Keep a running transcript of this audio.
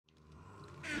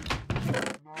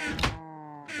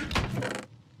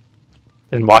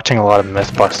Been watching a lot of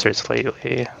Mythbusters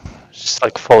lately. Just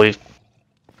like full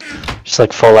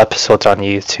episodes on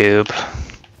YouTube.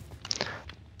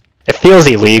 It feels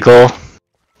illegal,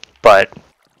 but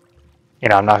you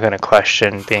know, I'm not gonna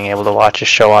question being able to watch a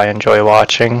show I enjoy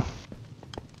watching.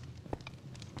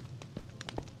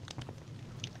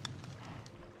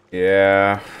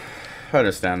 Yeah, I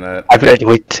understand that. I've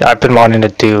been wanting to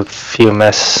do a few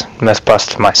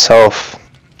Mythbusters myself.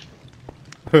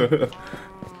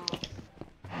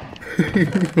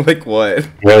 Like what?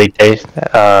 Really,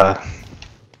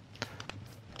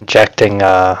 injecting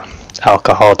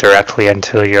alcohol directly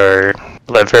into your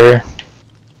liver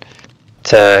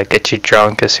to get you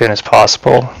drunk as soon as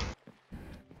possible.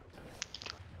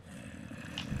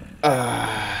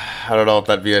 I don't know if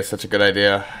that'd be such a good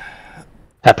idea.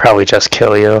 That'd probably just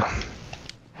kill you.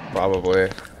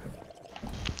 Probably.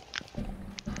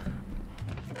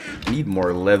 I need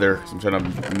more leather, 'cause I'm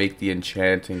trying to make the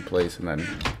enchanting place and then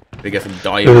get some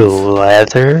diamonds. Ooh,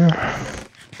 leather?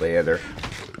 Leather.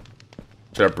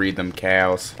 Try to breed them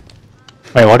cows.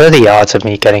 Wait, what are the odds of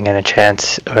me getting a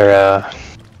chance or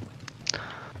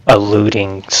a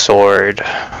looting sword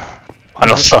on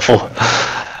a level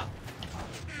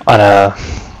on a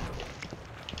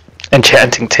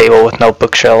enchanting table with no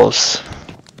bookshelves?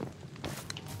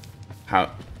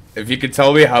 If you could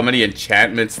tell me how many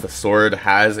enchantments the sword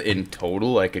has in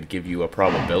total, I could give you a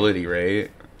probability,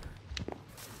 right?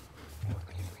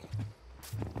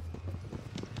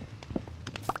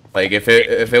 Like if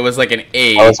it was like an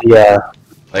 8, Yeah.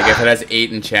 like if it has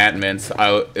 8 enchantments,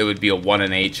 it would be a 1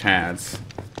 in 8 chance.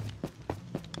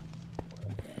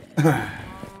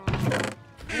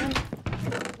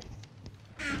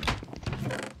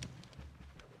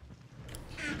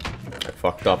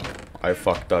 I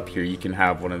fucked up here. You can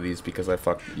have one of these because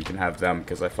you can have them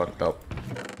because I fucked up.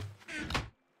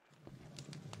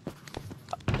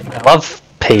 I love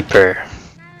paper.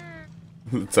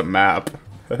 It's a map.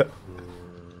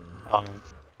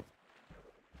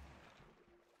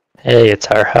 Hey, it's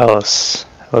our house.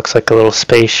 It looks like a little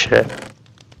spaceship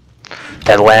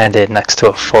that landed next to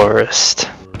a forest.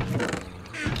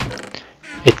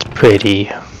 It's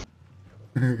pretty.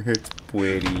 It's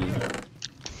pretty.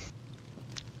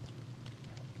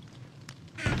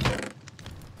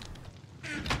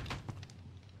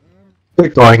 We're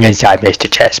going inside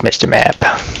Mr. Chess, Mr. Map.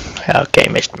 Okay,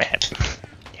 Mr. Map.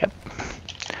 Yep.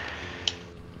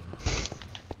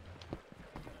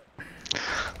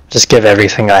 Just give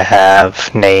everything I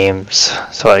have names,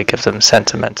 so I give them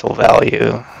sentimental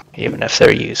value, even if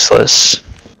they're useless.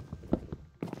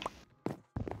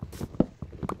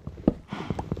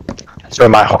 That's where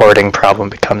my hoarding problem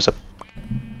becomes a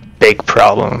big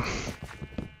problem.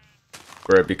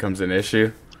 Where it becomes an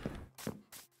issue?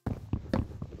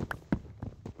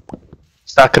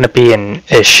 It's not going to be an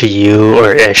ish you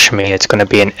or ish me, it's going to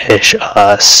be an ish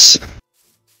us.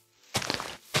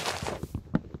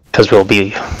 Because we'll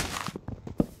be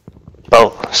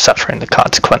both suffering the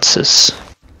consequences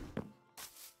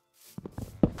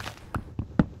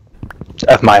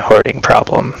of my hoarding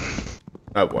problem.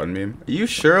 That one meme. Are you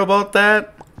sure about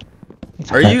that?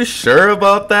 Are you sure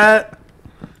about that?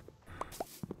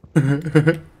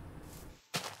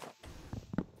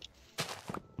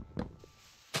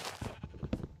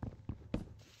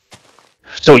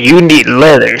 So you need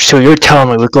leather, so you're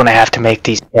telling me we're gonna have to make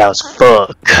these cows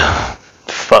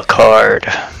fuck hard.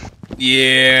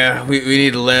 Yeah, we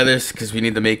need leathers because we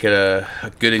need to make it a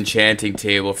good enchanting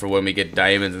table for when we get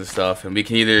diamonds and stuff. And we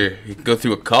can go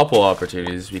through a couple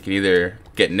opportunities. We can either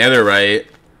get netherite,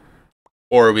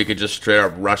 or we could just straight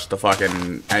up rush the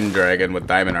fucking end dragon with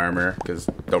diamond armor because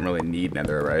don't really need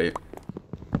netherite.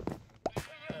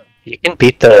 You can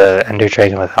beat the ender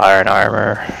dragon with iron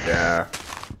armor. Yeah.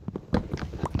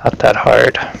 Not that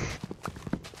hard.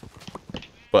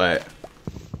 But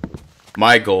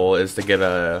my goal is to get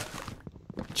a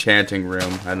enchanting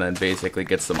room and then basically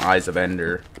get some Eyes of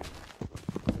Ender.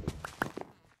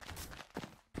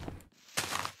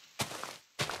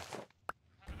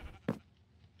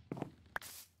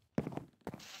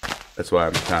 That's why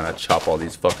I'm trying to chop all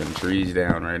these fucking trees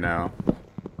down right now.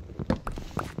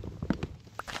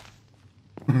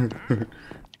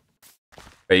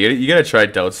 Hey, you gotta try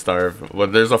Don't Starve.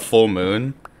 When there's a full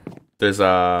moon, there's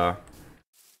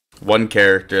one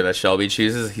character that Shelby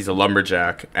chooses. He's a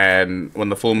lumberjack, and when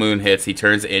the full moon hits, he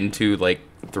turns into like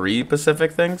 3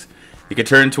 Pacific things. He could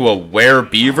turn into a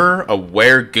were-beaver, a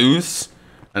were-goose,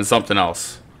 and something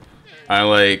else. I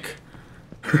like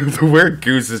the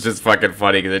were-goose is just fucking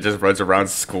funny because it just runs around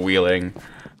squealing,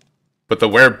 but the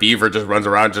were-beaver just runs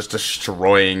around just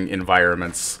destroying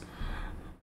environments.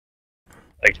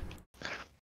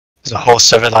 There's a whole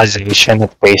civilization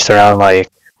that's based around like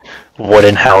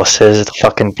wooden houses. The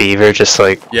fucking beaver just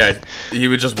like Yeah, he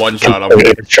would just one shot him.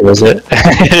 completely destroys it.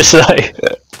 It's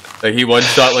Like he one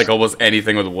shot like almost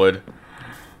anything with wood.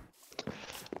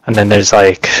 and then there's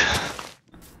like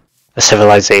a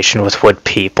civilization with wood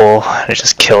people, and it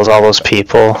just kills all those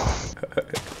people.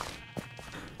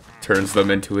 Turns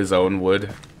them into his own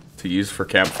wood to use for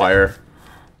campfire.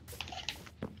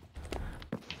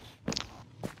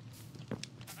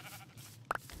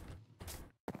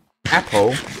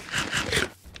 Apple.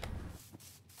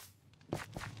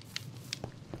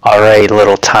 Alright,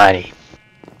 little tiny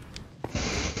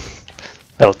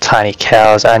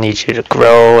cows, I need you to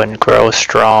grow and grow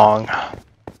strong.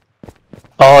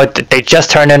 Oh, they just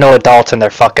turned into adults and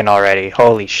they're fucking already.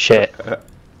 Holy shit.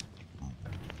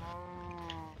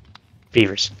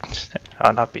 Beavers.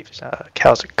 Oh, not beavers.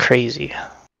 Cows are crazy.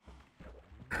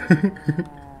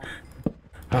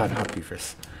 Ah, not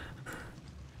beavers.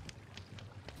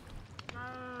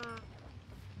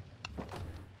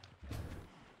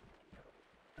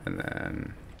 And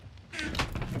then...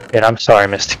 And I'm sorry,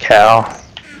 Mr. Cow.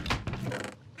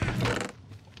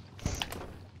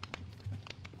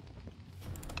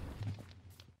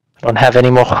 I don't have any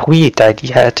more wheat. I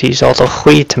had to use all the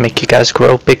wheat to make you guys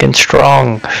grow big and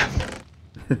strong.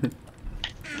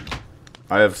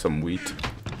 I have some wheat.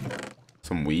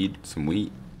 Some weed, some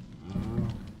wheat.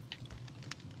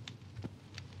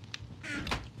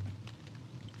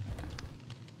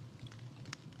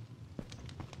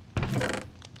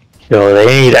 Yo, they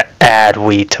need to add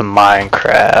wheat to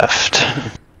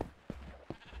Minecraft.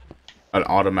 An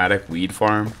automatic weed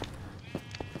farm.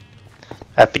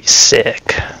 That'd be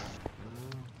sick.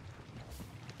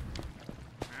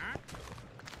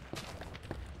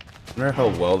 I wonder how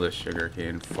well this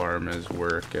sugarcane farm is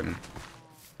working.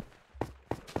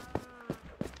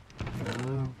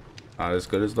 Not as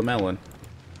good as the melon.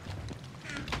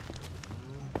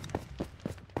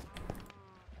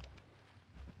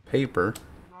 Paper.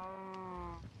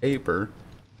 Paper.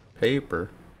 Paper.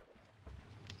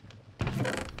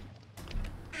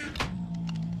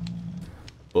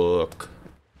 Book.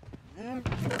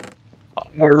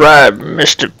 Alright,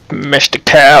 Mr.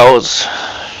 Cows.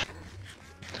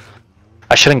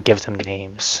 I shouldn't give them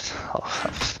names. I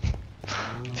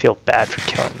feel bad for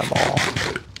killing them all.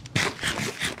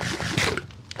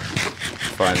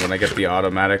 Fine, when I get the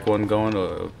automatic one going,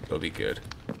 it'll be good.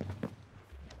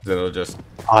 Then it'll just...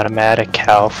 Automatic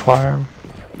cow farm?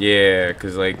 Yeah,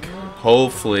 because, like,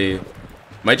 hopefully...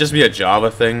 Might just be a Java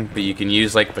thing, but you can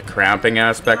use, like, the cramping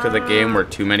aspect of the game where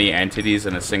too many entities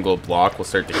in a single block will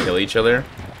start to kill each other.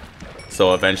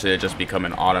 So eventually it'll just become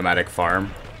an automatic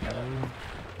farm.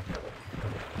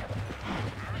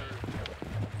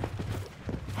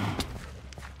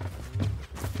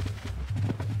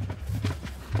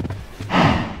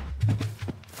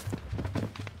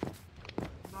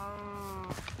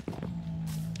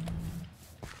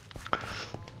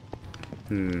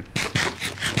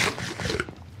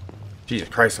 Jesus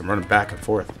Christ, I'm running back and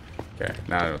forth. Okay,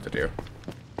 now I know what to do.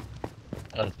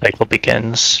 The cycle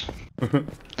begins. I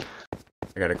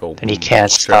gotta go. And you can't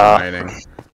strip stop.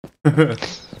 mining.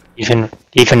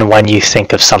 Even when you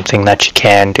think of something that you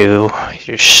can do,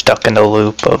 you're stuck in the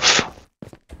loop of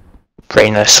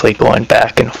brainlessly going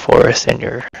back and forth in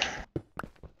your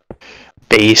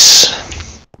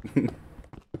base.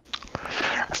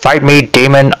 Fight me,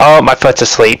 demon! Oh, my foot's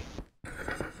asleep.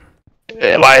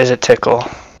 Why does it tickle?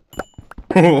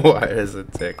 Why does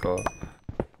it tickle?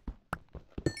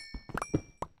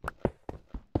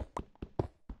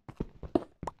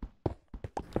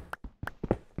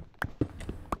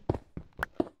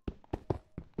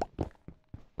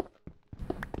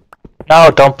 No,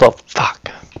 don't blow.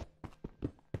 Fuck.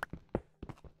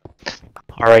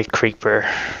 Alright, creeper.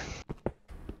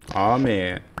 Aw,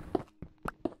 man.